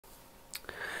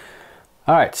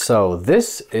All right, so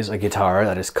this is a guitar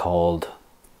that is called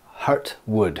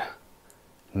Hartwood,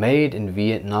 made in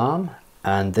Vietnam,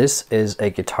 and this is a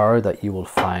guitar that you will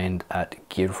find at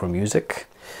Gear for Music.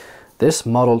 This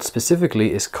model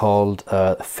specifically is called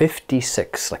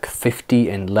 56, like 50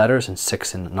 in letters and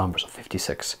 6 in numbers, so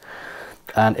 56.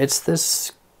 And it's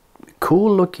this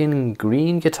cool looking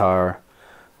green guitar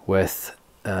with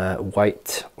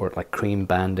white or like cream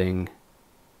binding,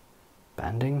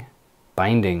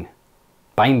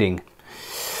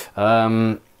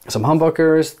 some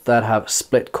humbuckers that have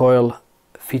split coil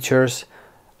features,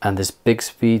 and this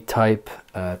Bigsby type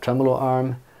tremolo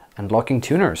arm and locking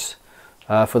tuners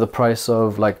for the price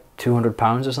of like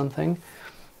 £200 or something.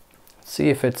 Let's see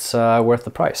if it's worth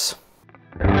the price.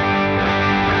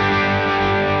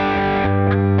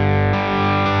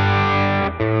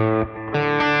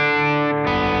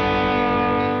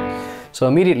 So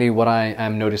immediately what I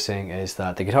am noticing is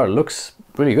that the guitar looks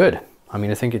really good. I mean,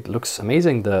 I think it looks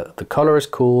amazing. The color is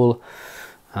cool,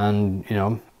 and you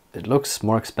know, it looks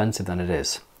more expensive than it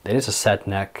is. It is a set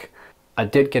neck. I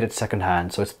did get it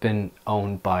secondhand, so it's been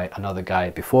owned by another guy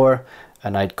before,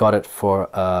 and I got it for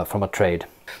from a trade.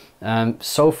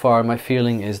 So far my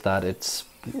feeling is that it's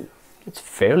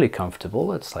fairly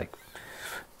comfortable. It's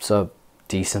a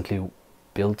decently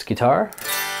built guitar.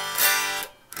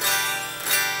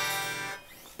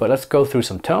 But let's go through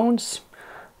some tones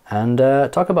and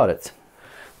talk about it.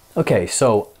 Okay,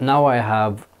 so now I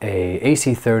have a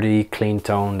AC30 clean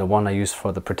tone, the one I used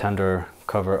for the Pretender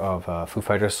cover of a Foo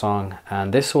Fighters song,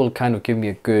 and this will kind of give me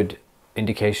a good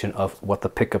indication of what the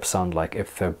pickups sound like,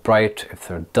 if they're bright, if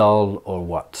they're dull, or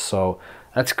what. So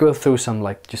let's go through some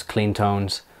like just clean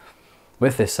tones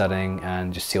with this setting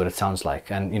and just see what it sounds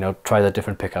like, and you know, try the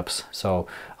different pickups. So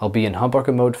I'll be in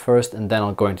humbucker mode first, and then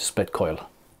I'll go into split coil.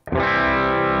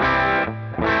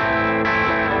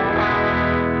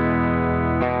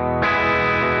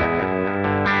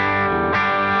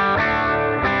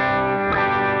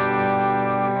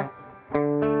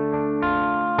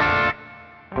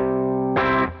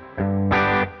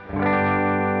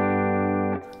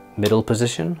 Middle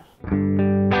position.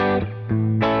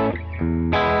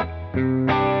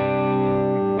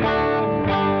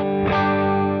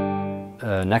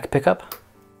 Neck pickup.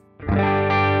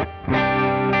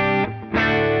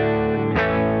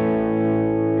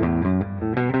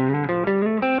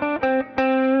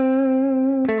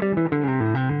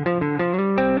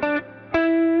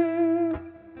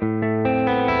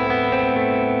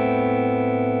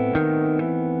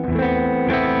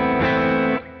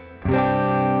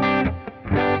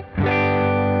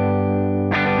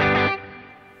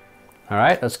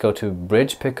 Alright, let's go to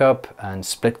bridge pickup and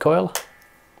split coil.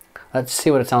 Let's see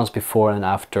what it sounds before and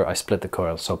after I split the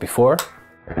coil. So before,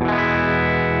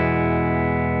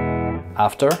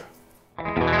 after,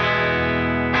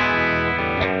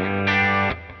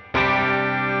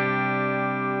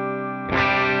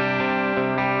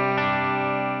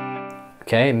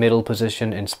 okay, middle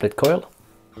position in split coil.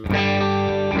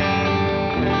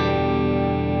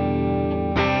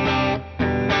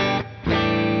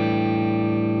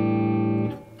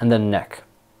 And then neck,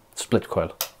 split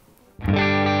coil.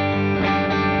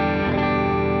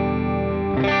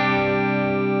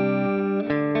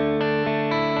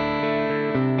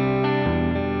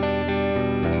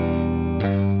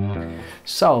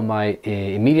 So my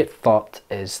immediate thought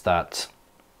is that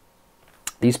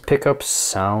these pickups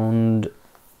sound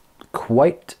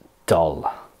quite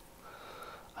dull.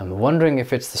 I'm wondering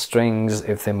if it's the strings,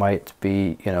 if they might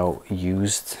be, you know,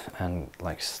 used and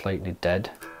like slightly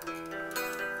dead.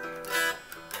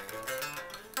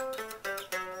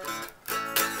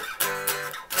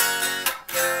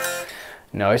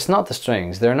 No, it's not the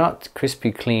strings. They're not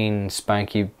crispy, clean,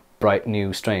 spanky, bright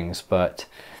new strings, but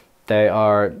they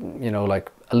are, you know, like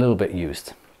a little bit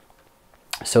used.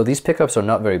 So these pickups are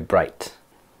not very bright,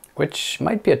 which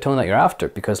might be a tone that you're after,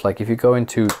 because like if you go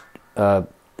into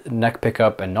neck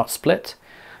pickup and not split,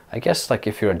 I guess like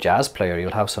if you're a jazz player,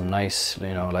 you'll have some nice,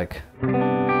 you know, like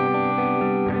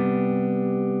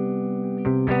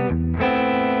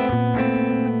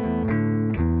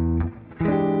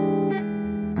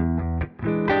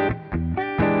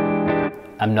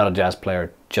I'm not a jazz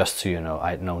player, just so you know.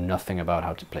 I know nothing about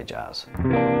how to play jazz.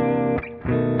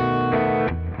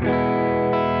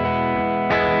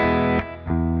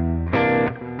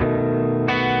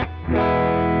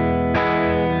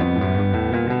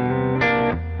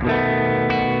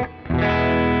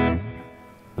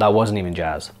 That wasn't even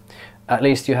jazz. At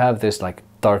least you have this like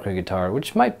darker guitar,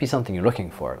 which might be something you're looking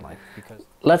for. Like, because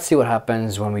let's see what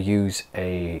happens when we use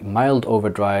a mild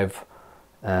overdrive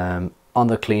on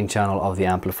the clean channel of the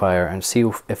amplifier and see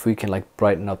if we can like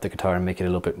brighten up the guitar and make it a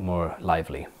little bit more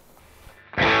lively.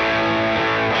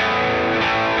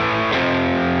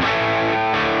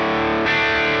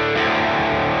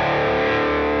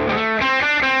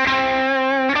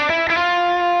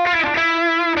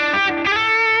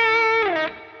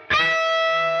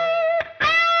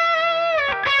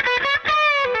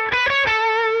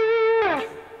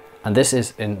 And this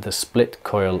is in the split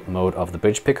coil mode of the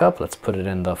bridge pickup. Let's put it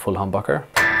in the full humbucker.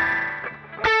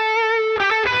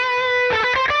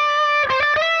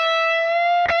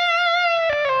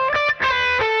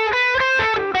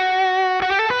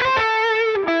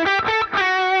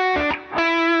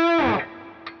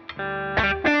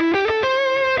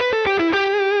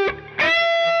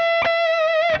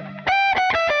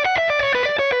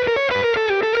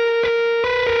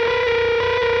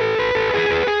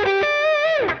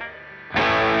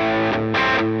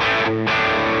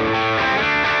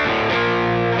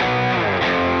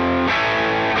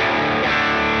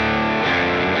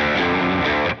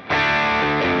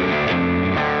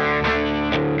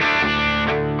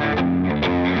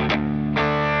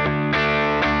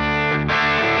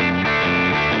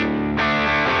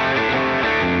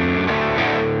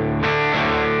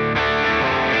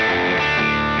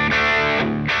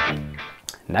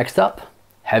 Next up,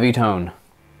 heavy tone.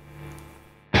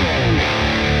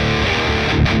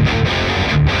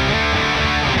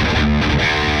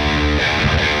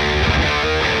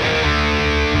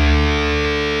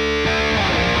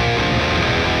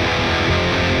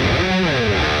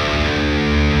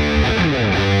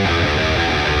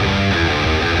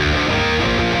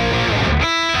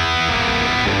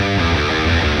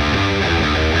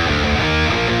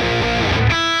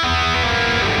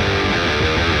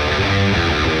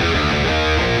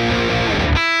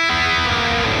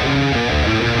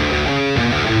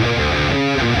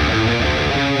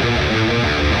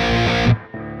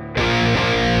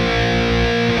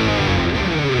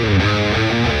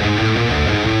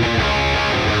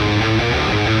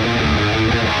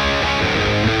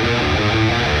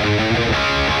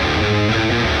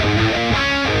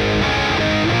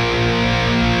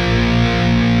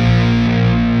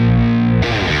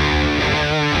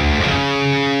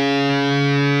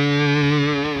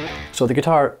 So the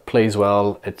guitar plays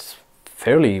well, it's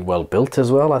fairly well built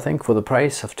as well, I think, for the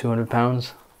price of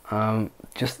 £200.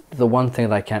 Just the one thing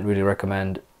that I can't really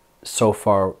recommend so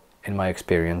far in my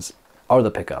experience are the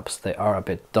pickups. They are a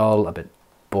bit dull, a bit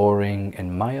boring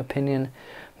in my opinion.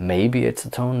 Maybe it's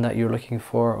a tone that you're looking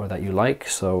for or that you like,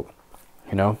 so,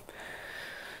 you know,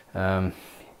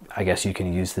 I guess you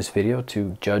can use this video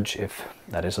to judge if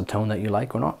that is a tone that you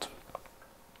like or not.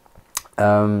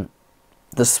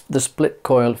 The split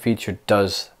coil feature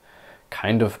does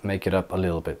kind of make it up a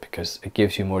little bit because it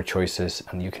gives you more choices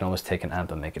and you can always take an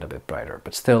amp and make it a bit brighter.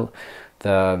 But still,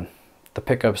 the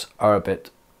pickups are a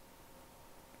bit,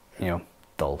 you know,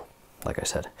 dull, like I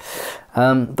said.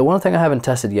 The one thing I haven't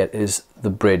tested yet is the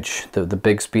bridge, the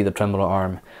Bigsby, the tremolo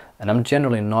arm. And I'm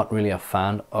generally not really a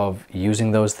fan of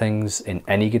using those things in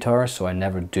any guitar, so I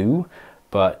never do.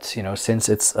 But, you know, since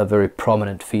it's a very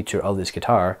prominent feature of this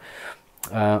guitar,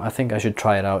 I think I should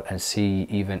try it out and see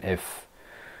even if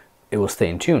it will stay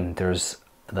in tune. There's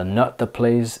the nut that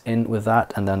plays in with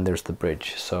that, and then there's the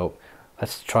bridge. So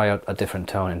let's try out a different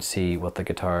tone and see what the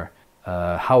guitar,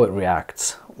 how it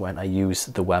reacts when I use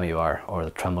the whammy bar or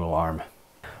the tremolo arm.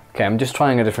 Okay, I'm just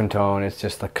trying a different tone. It's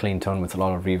just a clean tone with a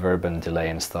lot of reverb and delay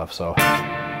and stuff, so.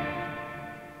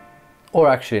 Or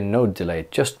actually no delay,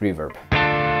 just reverb.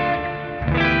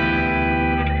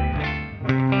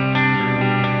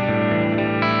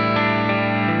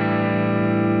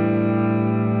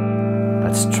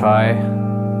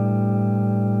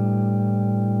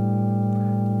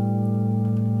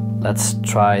 Let's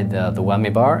try the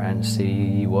whammy bar and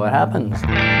see what happens.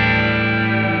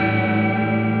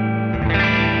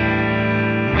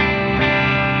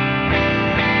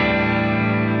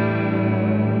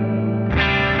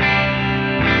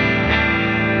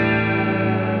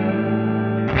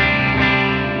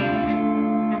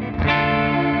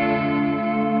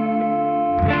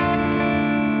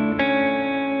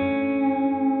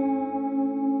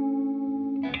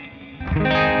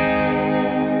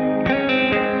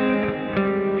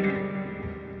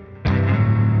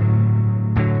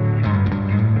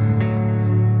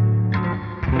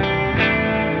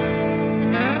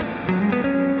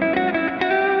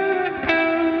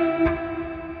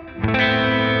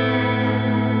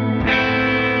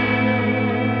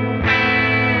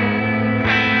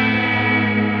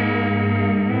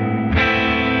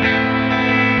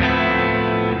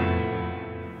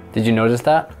 Did you notice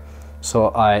that?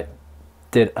 So I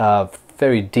did a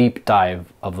very deep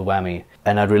dive of the whammy,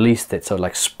 and I released it so it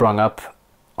like sprung up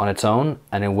on its own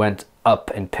and it went up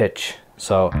in pitch.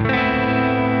 So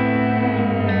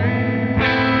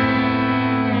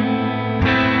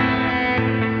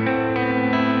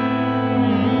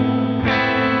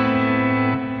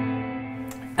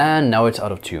and now it's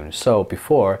out of tune. So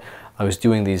before I was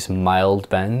doing these mild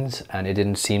bends and it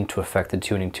didn't seem to affect the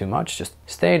tuning too much, just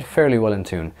stayed fairly well in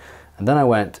tune. And then I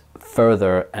went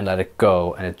further and let it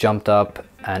go and it jumped up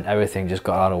and everything just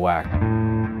got out of whack.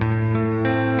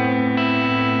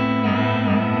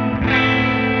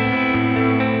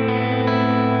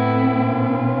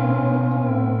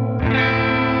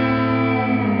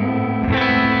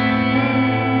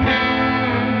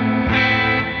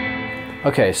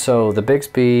 Okay, so the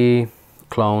Bigsby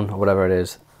clone, or whatever it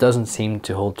is, doesn't seem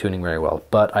to hold tuning very well,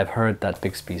 but I've heard that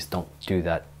Bigsbys don't do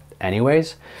that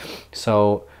anyways.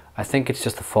 So I think it's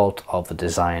just the fault of the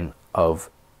design of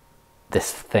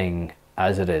this thing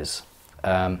as it is.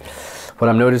 What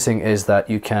I'm noticing is that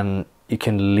you can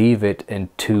leave it in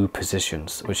two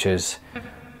positions, which is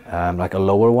like a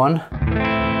lower one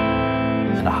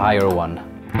and a higher one.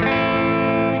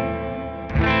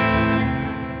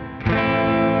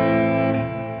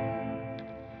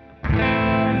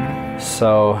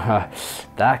 So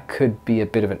that could be a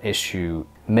bit of an issue.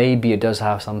 Maybe it does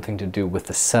have something to do with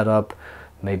the setup.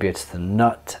 Maybe it's the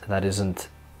nut that isn't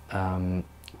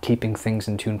keeping things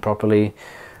in tune properly.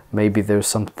 Maybe there's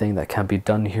something that can be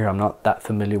done here. I'm not that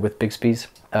familiar with Bigsby's.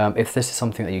 If this is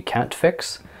something that you can't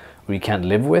fix or you can't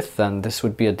live with, then this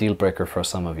would be a deal breaker for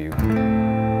some of you.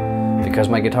 Because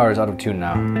my guitar is out of tune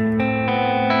now.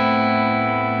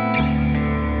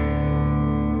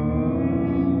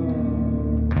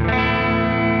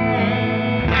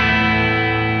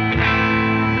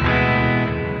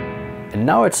 And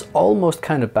now it's almost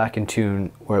kind of back in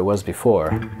tune where it was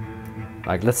before.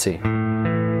 Like, let's see.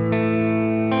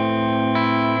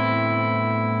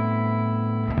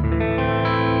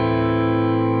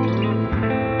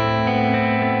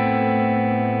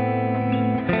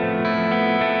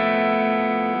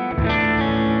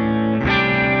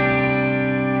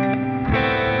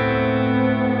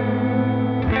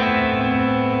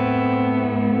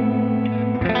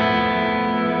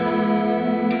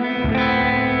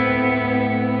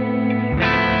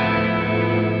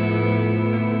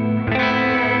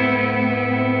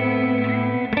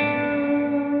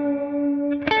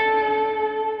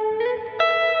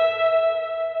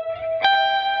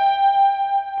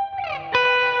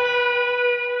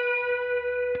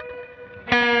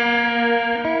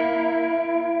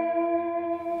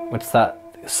 What's that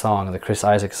song, the Chris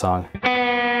Isaak song?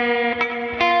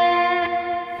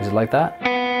 Is it like that?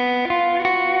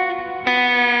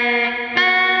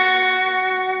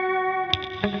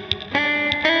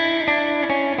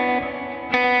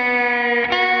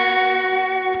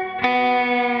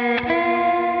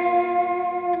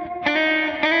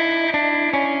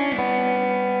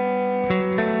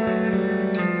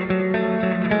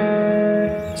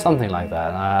 Something like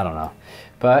that, I don't know.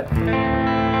 But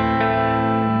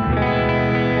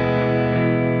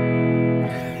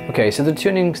okay, so the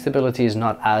tuning stability is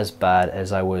not as bad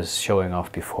as I was showing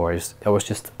off before. I was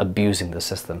just abusing the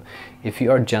system. If you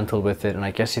are gentle with it, and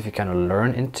I guess if you kind of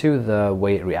learn into the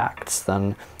way it reacts,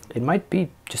 then it might be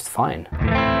just fine.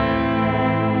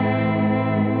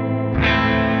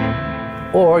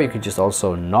 Or you could just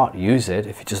also not use it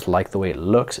if you just like the way it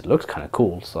looks. It looks kind of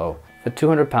cool. So for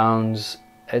 £200,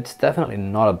 it's definitely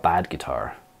not a bad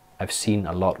guitar. I've seen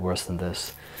a lot worse than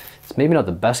this. It's maybe not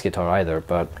the best guitar either,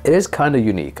 but it is kind of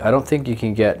unique. I don't think you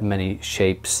can get many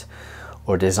shapes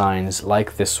or designs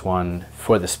like this one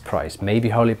for this price. Maybe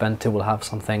Harley Benton will have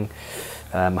something.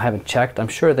 I haven't checked. I'm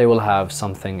sure they will have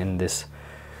something in this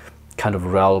kind of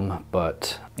realm,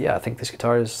 but yeah, I think this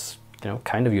guitar is, you know,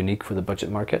 kind of unique for the budget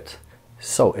market.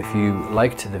 So if you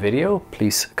liked the video,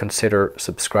 please consider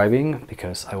subscribing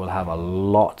because I will have a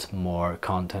lot more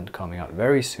content coming out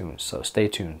very soon, so stay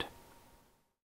tuned.